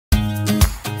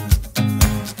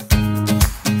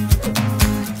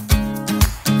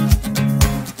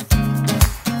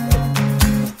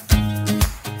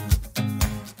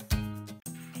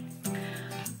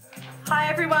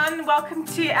welcome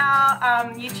to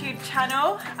our YouTube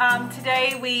channel.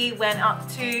 Today we went up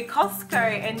to Costco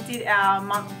and did our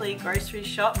monthly grocery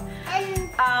shop.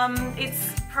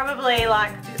 It's probably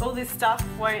like all this stuff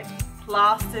won't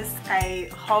last us a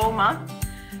whole month,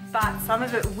 but some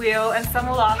of it will, and some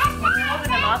will last more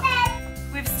than a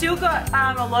month. We've still got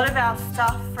a lot of our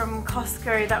stuff from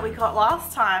Costco that we got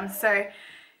last time, so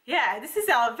yeah, this is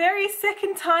our very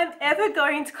second time ever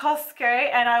going to Costco,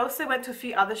 and I also went to a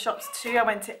few other shops too. I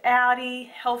went to Aldi,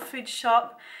 health food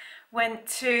shop, went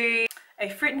to a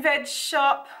fruit and veg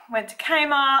shop, went to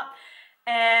Kmart,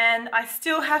 and I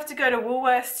still have to go to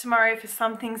Woolworths tomorrow for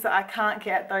some things that I can't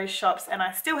get at those shops, and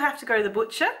I still have to go to the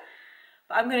butcher.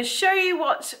 But I'm going to show you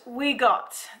what we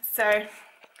got. So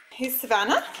here's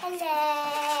Savannah.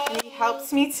 Hello. He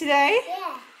helps me today.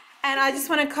 Yeah. And I just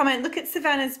want to comment, look at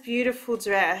Savannah's beautiful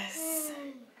dress.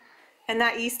 And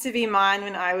that used to be mine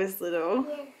when I was little.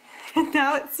 Yeah. And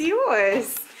now it's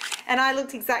yours. And I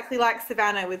looked exactly like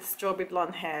Savannah with strawberry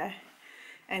blonde hair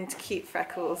and cute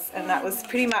freckles. And that was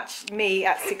pretty much me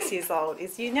at 6 years old.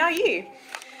 Is you now you.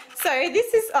 So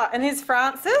this is, and there's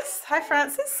Francis. Hi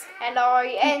Francis. Hello,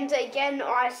 and again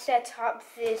I set up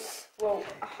this, well,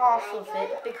 half of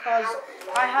it, because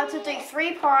I had to do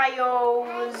 3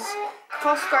 piles,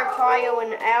 Costco pile,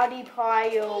 an Aldi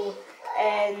pile,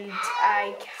 and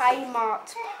a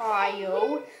Kmart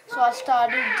pile, so I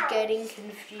started getting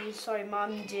confused, so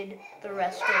Mum did the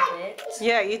rest of it.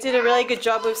 Yeah, you did a really good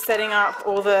job of setting up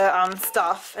all the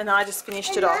stuff, and I just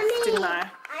finished it off, didn't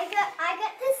I? I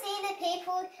got to see the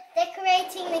people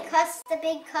decorating the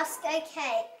big Costco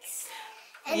cakes.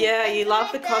 And Yeah, you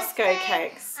love the Costco birthday,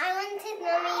 cakes. I wanted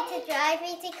Mummy to drive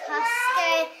me to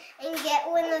Costco and get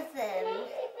one of them.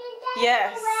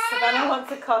 Yes, Savannah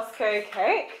wants a Costco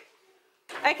cake.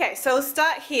 Okay, so we'll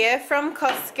start here from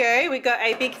Costco. We got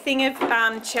a big thing of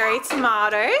cherry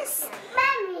tomatoes.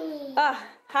 Mummy! Oh,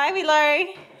 hi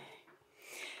Willow.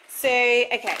 So,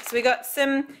 okay, so we got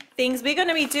some things. We're going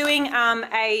to be doing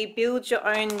a build your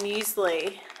own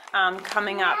muesli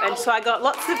coming up. And so I got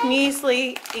lots of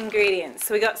muesli ingredients.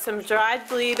 So we got some dried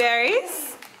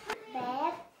blueberries.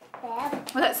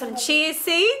 We got some chia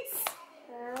seeds.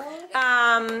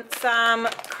 Some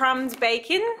crumbed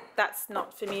bacon. That's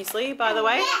not for muesli, by the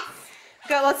way. We've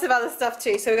got lots of other stuff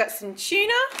too. So we got some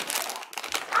tuna,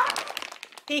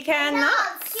 pecan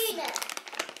nuts,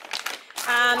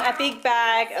 a big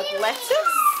bag of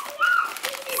lettuce,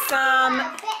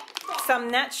 some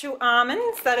natural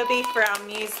almonds. That'll be for our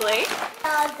muesli.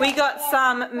 We got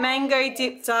some mango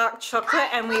dipped dark chocolate,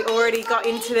 and we already got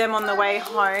into them on the way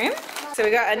home. So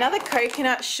we got another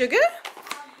coconut sugar,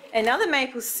 another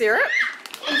maple syrup,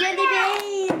 And jelly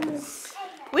beans!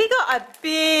 we got a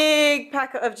big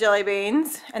packet of jelly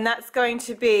beans, and that's going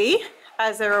to be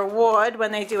as a reward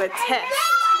when they do a test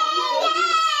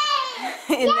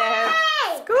in their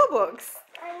school books.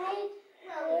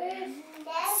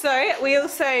 So we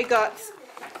also got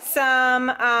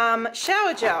some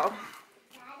shower gel,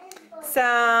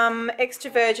 some extra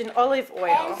virgin olive And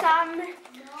oil. some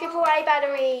AAA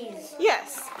batteries.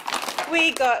 Yes,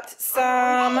 we got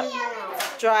some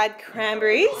dried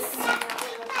cranberries,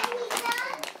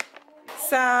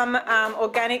 some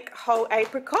organic whole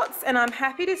apricots, and I'm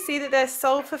happy to see that they're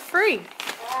sold for free.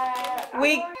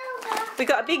 We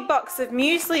got a big box of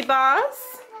muesli bars,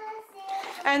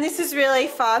 and this is really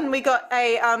fun. We got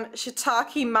a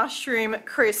shiitake mushroom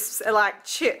crisps, like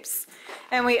chips,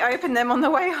 and we opened them on the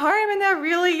way home, and they're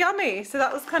really yummy. So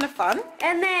that was kind of fun.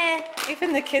 And they're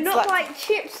Even the kids not like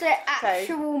chips, they're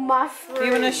actual mushrooms. Do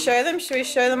you want to show them? Should we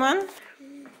show them one?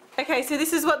 Okay, so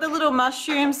this is what the little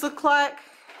mushrooms look like.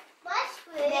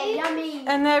 They're yummy.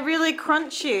 And they're really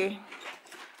crunchy.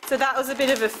 So that was a bit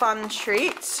of a fun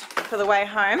treat for the way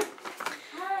home.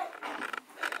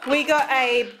 We got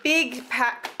a big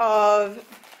pack of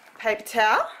paper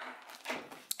towel.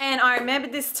 And I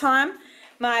remembered this time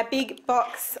my big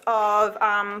box of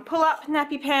pull-up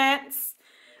nappy pants.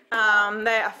 They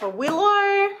are for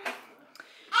Willow.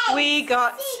 We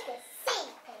got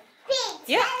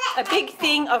a big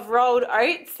thing of rolled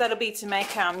oats. That'll be to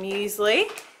make our muesli.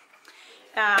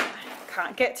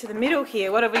 Can't get to the middle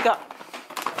here. What have we got?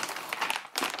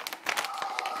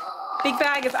 Big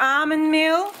bag of almond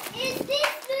meal.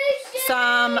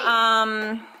 Some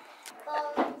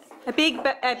a big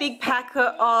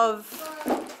packet of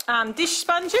dish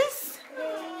sponges,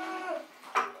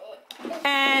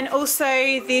 and also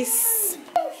this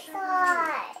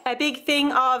a big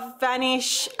thing of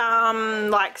Vanish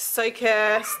like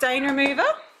soaker stain remover.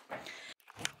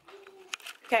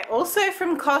 Okay, also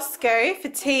from Costco for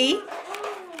tea,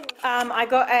 I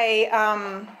got a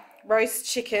roast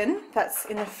chicken that's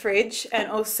in the fridge, and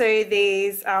also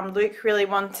these, Luke really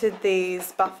wanted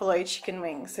these buffalo chicken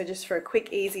wings, so just for a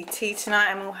quick easy tea tonight,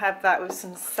 and we'll have that with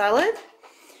some salad.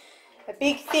 A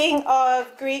big thing of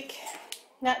Greek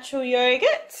natural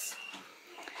yogurt,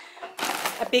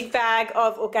 a big bag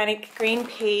of organic green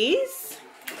peas,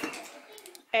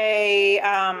 a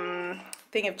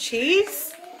thing of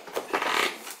cheese.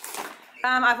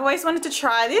 I've always wanted to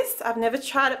try this. I've never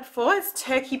tried it before. It's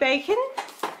turkey bacon.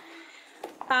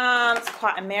 It's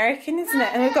quite American, isn't it?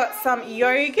 And we've got some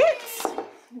yogurt.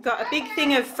 We've got a big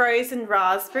thing of frozen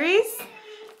raspberries,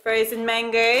 frozen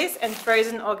mangoes, and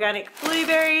frozen organic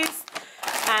blueberries,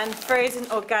 and frozen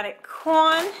organic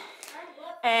corn.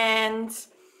 And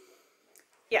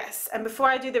yes, and before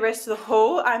I do the rest of the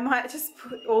haul, I might just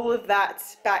put all of that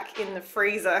back in the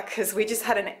freezer because we just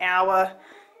had an hour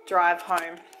drive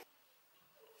home.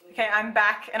 Okay, I'm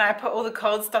back, and I put all the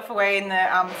cold stuff away in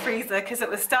the freezer because it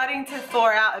was starting to thaw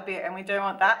out a bit and we don't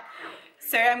want that.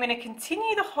 So I'm going to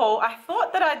continue the haul. I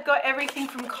thought that I'd got everything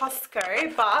from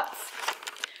Costco, but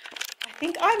I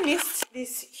think I missed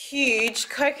this huge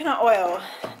coconut oil.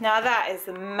 Now that is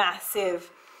a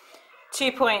massive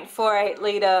 2.48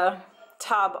 litre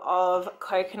tub of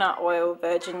coconut oil,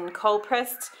 virgin cold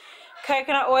pressed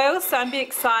coconut oil, so I'm a bit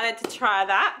excited to try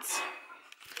that.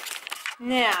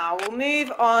 Now we'll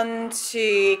move on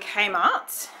to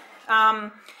Kmart.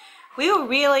 We were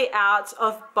really out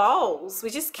of bowls.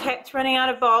 We just kept running out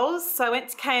of bowls, so I went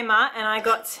to Kmart and I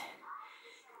got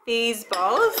these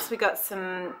bowls. We got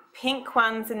some pink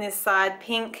ones in this side,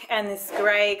 pink and this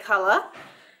grey colour,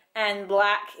 and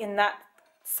black in that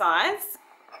size.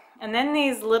 And then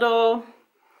these little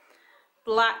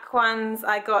black ones,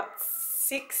 I got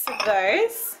 6 of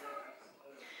those.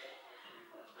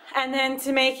 And then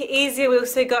to make it easier, we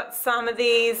also got some of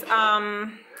these,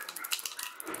 well,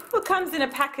 it comes in a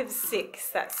pack of 6,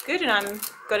 that's good, and I'm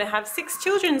going to have 6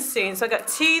 children soon. So I got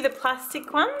 2 the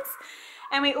plastic ones,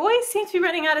 and we always seem to be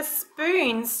running out of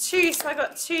spoons too, so I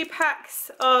got 2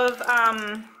 packs of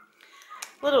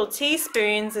little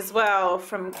teaspoons as well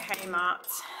from Kmart.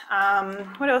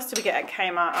 What else did we get at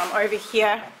Kmart? Over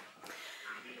here,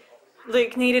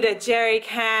 Luke needed a jerry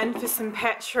can for some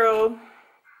petrol.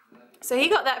 So he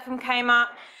got that from Kmart,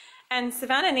 and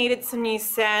Savannah needed some new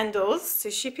sandals,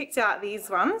 so she picked out these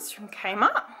ones from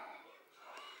Kmart,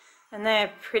 and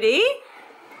they're pretty.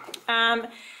 And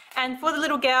for the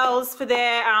little girls, for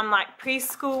their like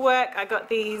preschool work, I got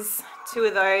these 2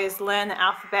 of those, learn the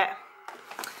alphabet,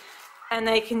 and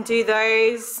they can do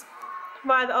those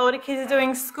while the older kids are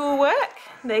doing schoolwork.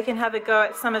 They can have a go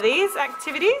at some of these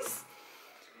activities,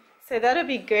 so that'll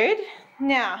be good.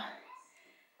 Now,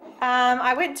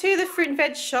 I went to the fruit and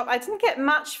veg shop. I didn't get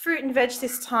much fruit and veg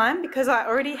this time because I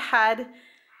already had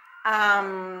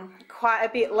quite a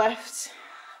bit left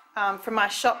from my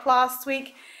shop last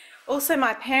week. Also,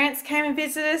 my parents came and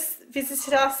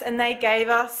visited us, and they gave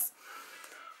us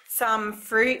some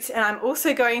fruit, and I'm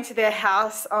also going to their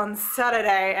house on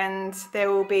Saturday, and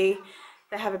they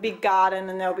have a big garden,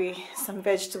 and there'll be some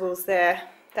vegetables there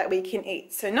that we can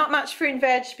eat. So not much fruit and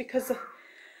veg because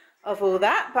of all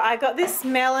that, but I got this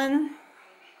melon.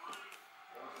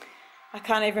 I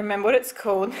can't even remember what it's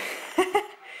called.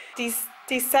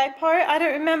 Disapo, I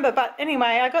don't remember, but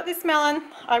anyway, I got this melon.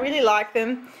 I really like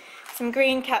them. Some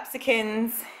green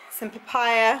capsicums, some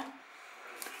papaya.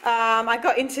 I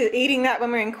got into eating that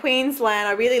when we were in Queensland.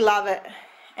 I really love it.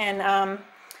 And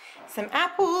some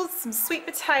apples, some sweet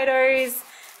potatoes,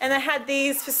 and they had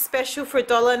these for special for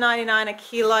 $1.99 a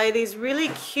kilo. These really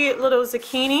cute little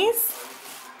zucchinis.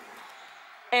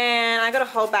 And I got a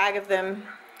whole bag of them.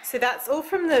 So that's all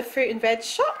from the fruit and veg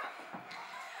shop.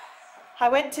 I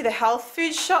went to the health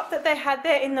food shop that they had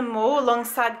there in the mall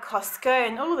alongside Costco,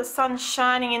 and the sun's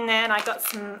shining in there, and I got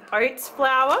some oats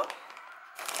flour,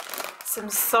 some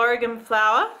sorghum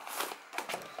flour,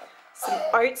 some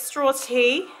oat straw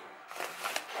tea,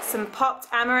 some popped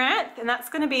amaranth, and that's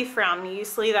going to be for our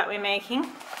muesli that we're making,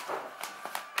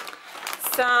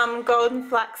 some golden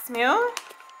flax meal.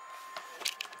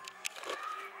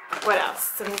 What else?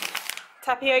 Some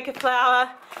tapioca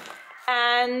flour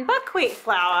and buckwheat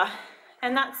flour.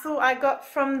 And that's all I got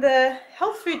from the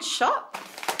health food shop.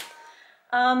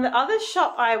 The other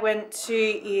shop I went to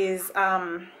is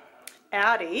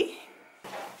Aldi.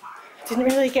 Didn't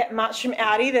really get much from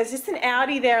Aldi. There's just an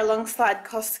Aldi there alongside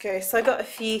Costco. So I got a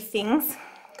few things.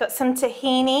 Got some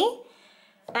tahini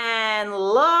and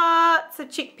lots of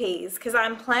chickpeas because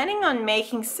I'm planning on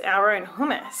making our own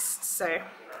hummus. So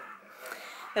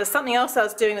there was something else I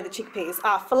was doing with the chickpeas.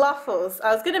 Falafels.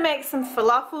 I was going to make some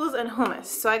falafels and hummus.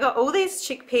 So I got all these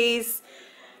chickpeas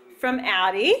from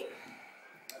Aldi.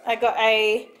 I got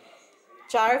a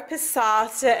jar of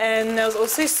passata, and there was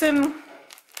also some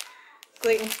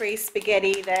gluten-free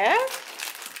spaghetti there.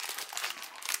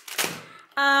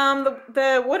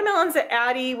 The watermelons at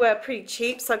Aldi were pretty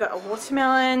cheap, so I got a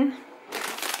watermelon,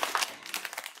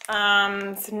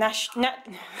 some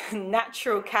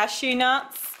natural cashew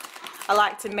nuts. I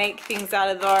like to make things out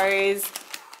of those.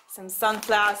 Some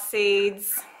sunflower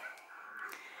seeds,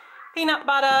 peanut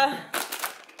butter,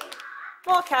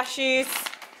 more cashews,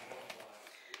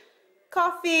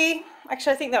 coffee.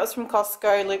 Actually, I think that was from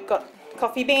Costco. Luke got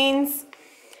coffee beans,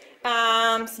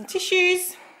 some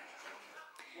tissues,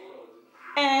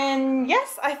 and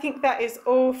yes, I think that is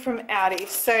all from Aldi.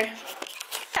 So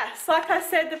yes, like I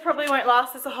said, they probably won't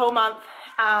last us a whole month.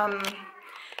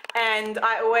 And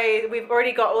we've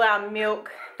already got all our milk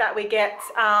that we get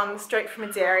straight from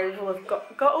a dairy. We've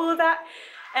got all of that,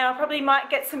 and I probably might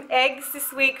get some eggs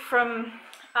this week from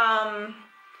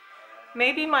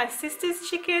maybe my sister's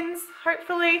chickens,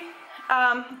 hopefully,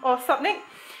 or something.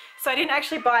 So I didn't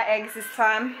actually buy eggs this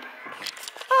time.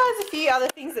 Oh, there's a few other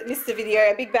things that missed the video.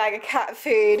 A big bag of cat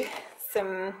food,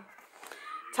 some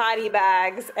tidy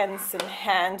bags, and some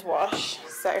hand wash.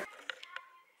 So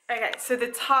okay, so the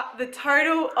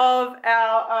total of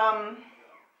our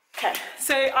okay,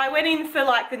 so I went in for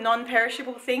like the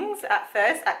non-perishable things at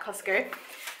first at Costco.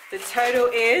 The total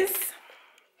is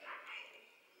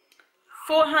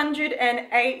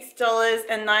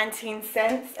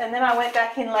 $408.19, and then I went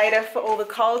back in later for all the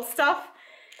cold stuff,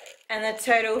 and the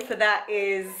total for that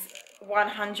is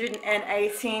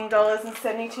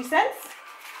 $118.72.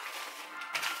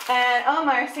 And all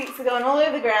my receipts are going all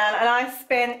over the ground, and I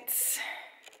spent,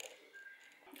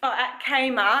 oh, at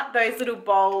Kmart, those little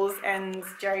bowls and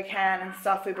jerry can and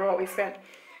stuff we brought, we spent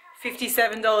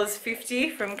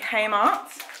 $57.50 from Kmart.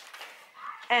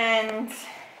 And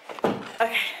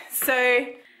okay, so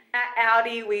at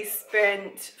Aldi we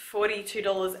spent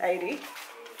 $42.80,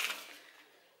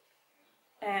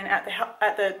 and at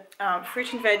the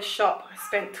fruit and veg shop I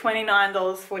spent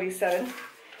 $29.47,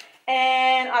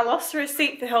 and I lost a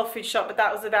receipt for health food shop, but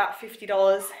that was about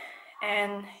 $50.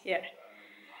 And yeah,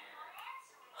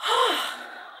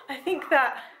 I think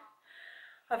that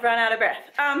I've run out of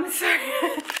breath.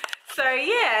 So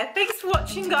yeah, thanks for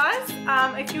watching, guys.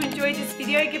 If you enjoyed this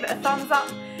video, give it a thumbs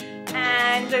up,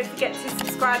 and don't forget to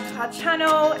subscribe to our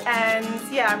channel. And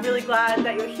yeah, I'm really glad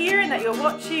that you're here and that you're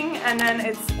watching, and then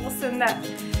it's awesome that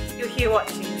you're here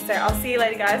watching. So I'll see you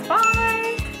later, guys.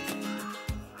 Bye.